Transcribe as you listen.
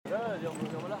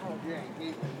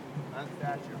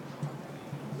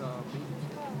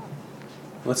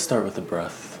Let's start with the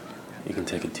breath. You can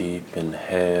take a deep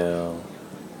inhale,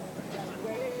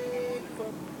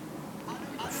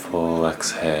 a full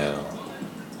exhale.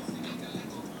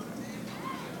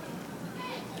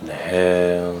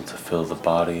 Inhale to fill the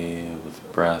body with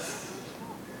breath.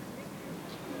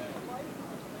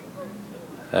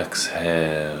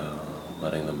 Exhale,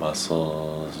 letting the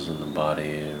muscles in the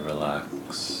body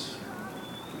relax.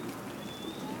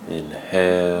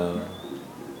 Inhale.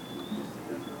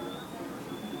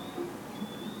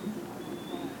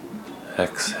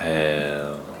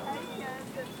 Exhale.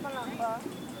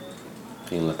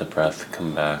 You can let the breath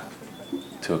come back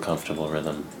to a comfortable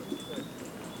rhythm.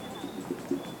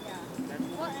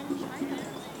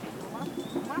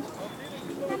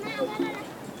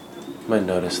 You might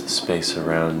notice the space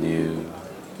around you,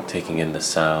 taking in the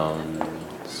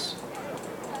sounds,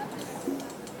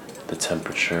 the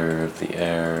temperature of the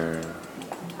air,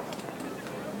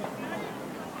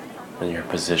 and your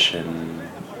position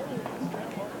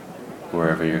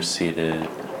wherever you're seated.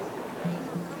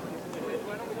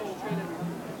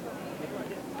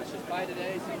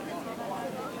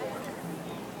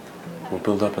 We'll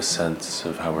build up a sense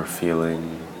of how we're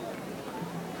feeling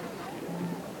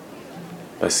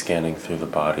by scanning through the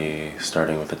body,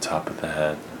 starting with the top of the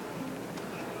head.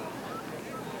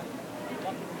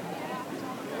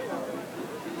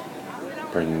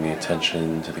 Bringing the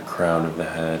attention to the crown of the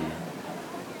head,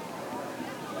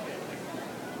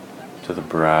 to the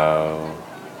brow,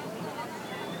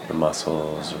 the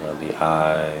muscles around the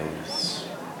eyes,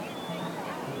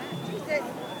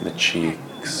 the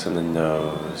cheeks and the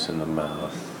nose and the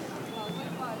mouth.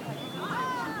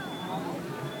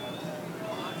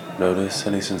 Notice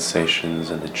any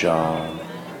sensations in the jaw,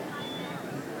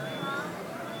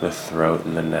 the throat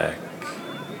and the neck.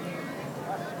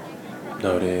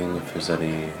 Noting if there's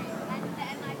any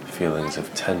feelings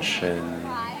of tension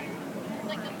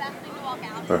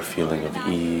or a feeling of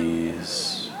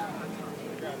ease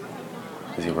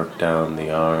as you work down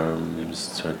the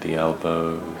arms toward the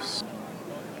elbows,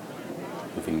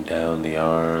 moving down the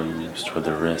arms toward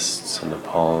the wrists and the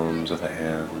palms of the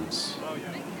hands.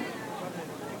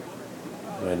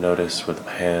 You might notice where the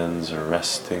hands are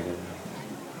resting,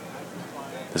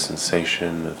 the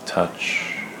sensation of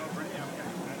touch,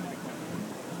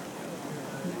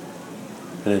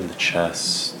 and in the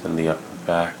chest and the upper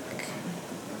back,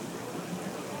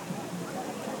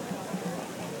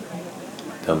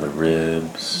 down the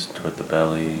ribs toward the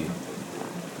belly,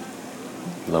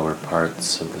 lower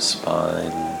parts of the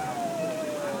spine,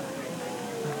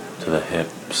 to the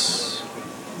hips,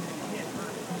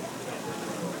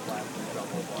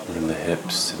 and from the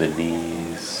hips to the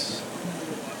knees,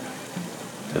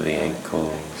 to the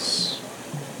ankles,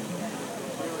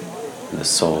 and the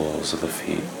soles of the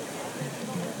feet.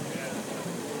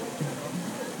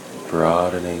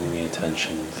 Broadening the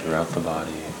attention throughout the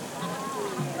body,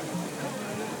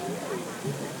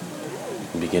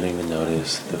 and beginning to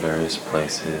notice the various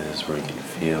places where you can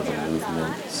feel the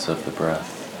movements of the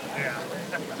breath.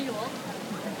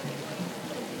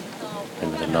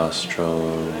 Maybe the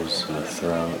nostrils and the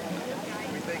throat,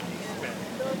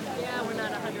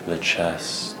 the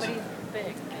chest,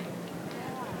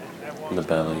 and the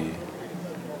belly.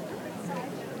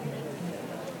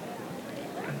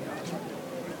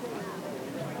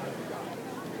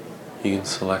 You can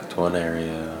select one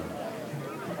area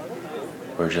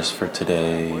where just for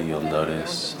today you'll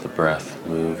notice the breath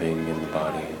moving in the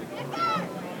body.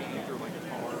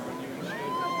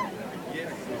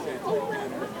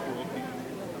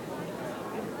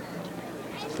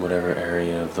 Whatever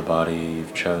area of the body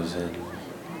you've chosen,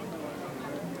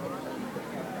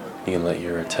 you can let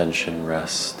your attention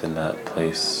rest in that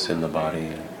place in the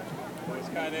body,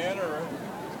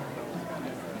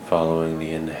 following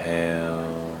the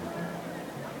inhale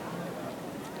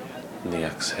and the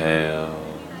exhale.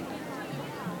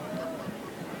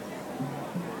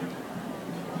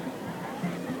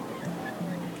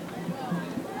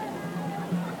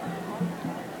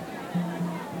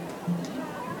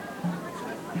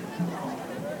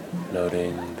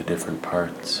 Noting the different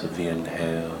parts of the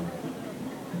inhale.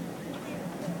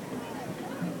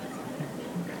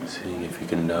 Seeing if you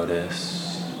can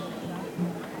notice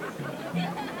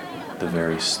the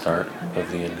very start of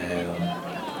the inhale.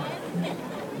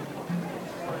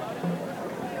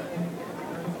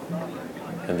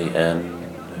 And the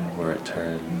end where it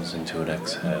turns into an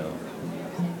exhale.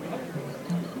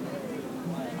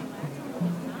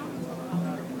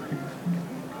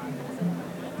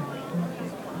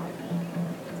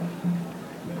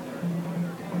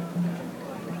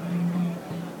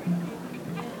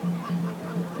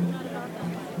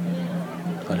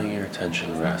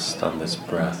 attention rest on this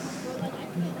breath,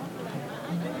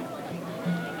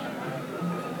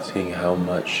 seeing how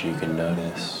much you can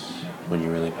notice when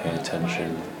you really pay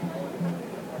attention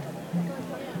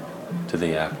to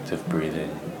the act of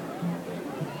breathing.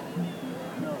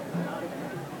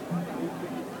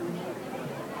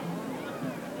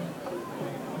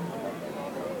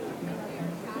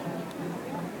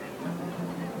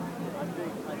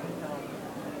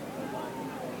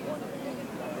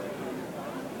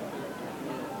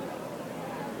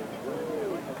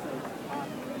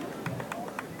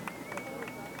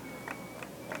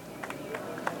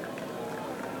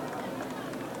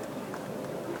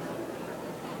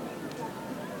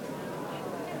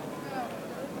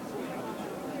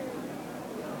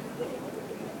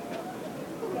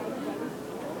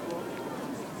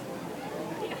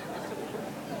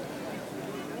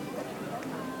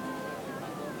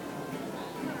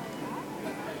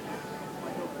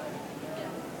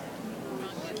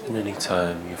 And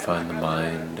anytime you find the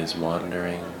mind is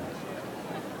wandering,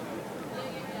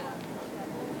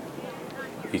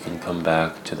 you can come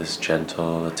back to this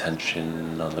gentle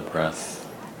attention on the breath,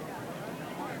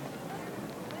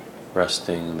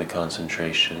 resting the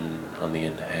concentration on the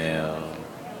inhale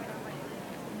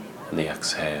and the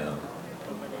exhale.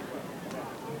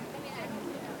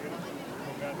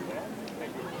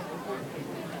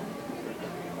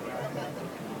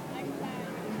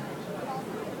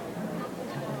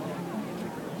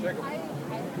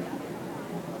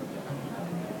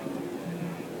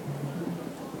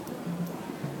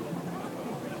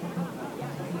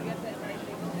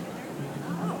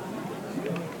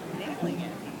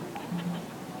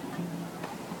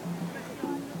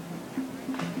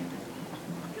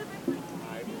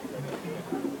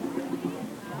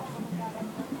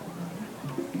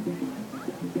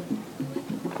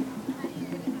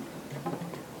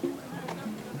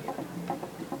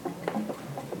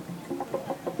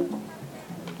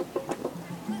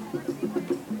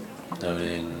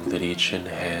 Noting that each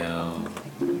inhale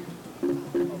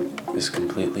is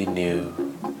completely new,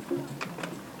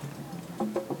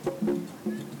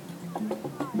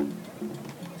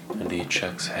 and each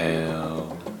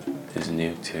exhale is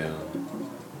new too.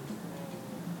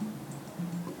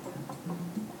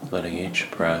 Letting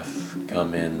each breath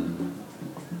come in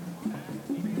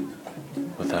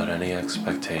without any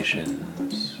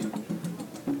expectations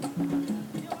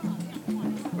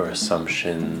or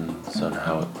assumptions on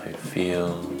how it might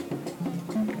feel.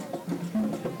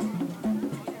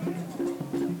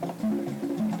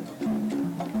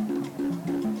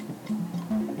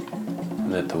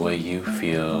 And that the way you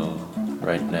feel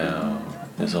right now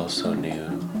is also new.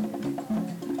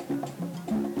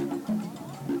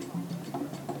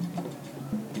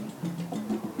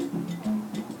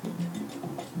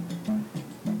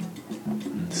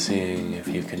 And seeing if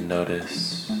you can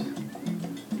notice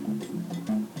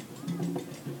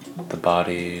the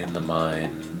body and the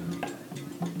mind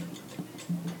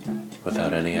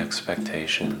without any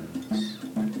expectations.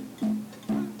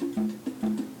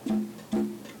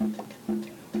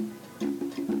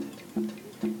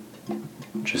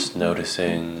 Just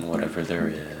noticing whatever there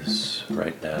is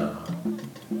right now.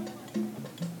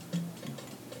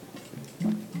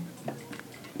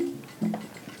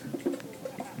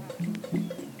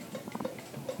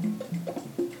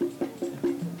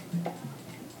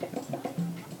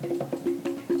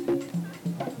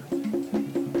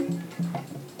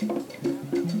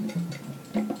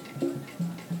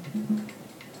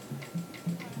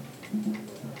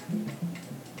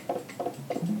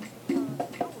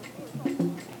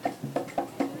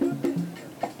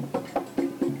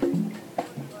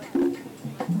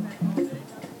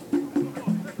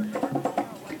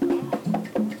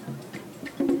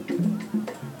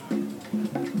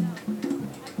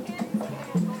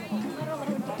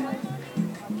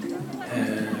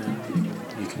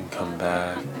 Come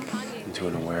back into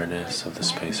an awareness of the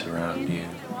space around you.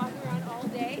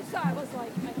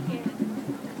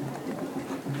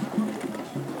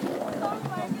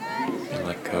 And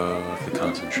let go of the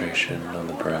concentration on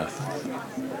the breath.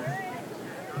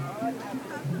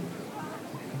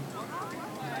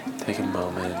 Take a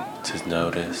moment to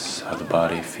notice how the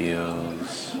body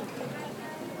feels,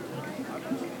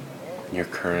 your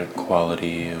current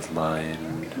quality of mind.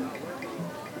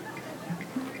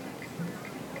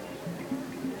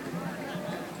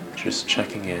 Just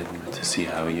checking in to see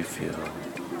how you feel.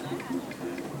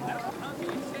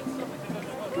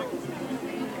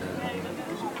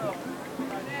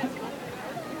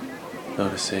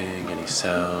 Noticing any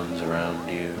sounds around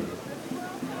you,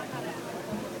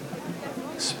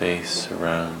 space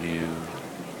around you.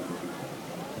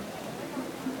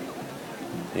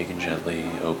 You can gently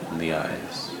open the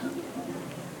eyes.